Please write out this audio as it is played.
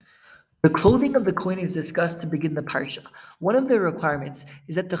The clothing of the Kohen is discussed to begin the parsha. One of the requirements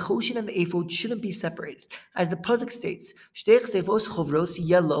is that the choshen and the ephod shouldn't be separated. As the pasuk states, "Shtei chsefos chovros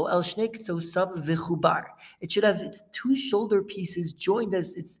yelo el shnei ktsosav v'chubar." It should have its two shoulder pieces joined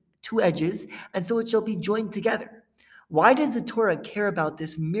as its two edges, and so it shall be joined together. Why does the Torah care about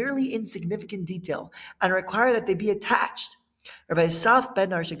this merely insignificant detail and require that they be attached? Rabbi Assaf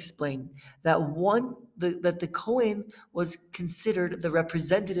Bednarsh explained that the Kohen was considered the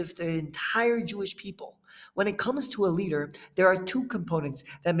representative of the entire Jewish people. When it comes to a leader, there are two components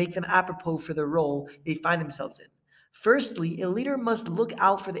that make them apropos for the role they find themselves in. Firstly, a leader must look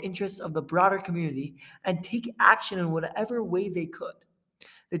out for the interests of the broader community and take action in whatever way they could.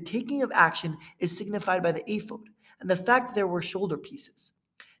 The taking of action is signified by the ephod and the fact that there were shoulder pieces.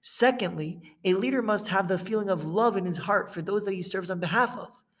 Secondly, a leader must have the feeling of love in his heart for those that he serves on behalf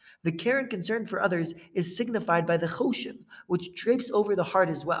of. The care and concern for others is signified by the choshen, which drapes over the heart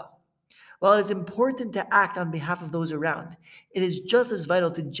as well. While it is important to act on behalf of those around, it is just as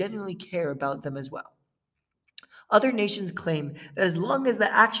vital to genuinely care about them as well. Other nations claim that as long as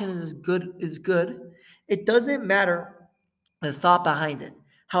the action is good, it doesn't matter the thought behind it.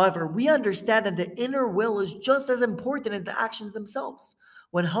 However, we understand that the inner will is just as important as the actions themselves.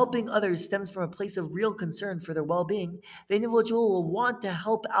 When helping others stems from a place of real concern for their well being, the individual will want to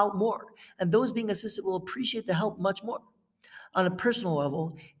help out more, and those being assisted will appreciate the help much more. On a personal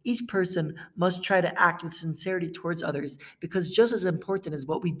level, each person must try to act with sincerity towards others because just as important as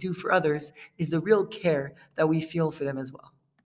what we do for others is the real care that we feel for them as well.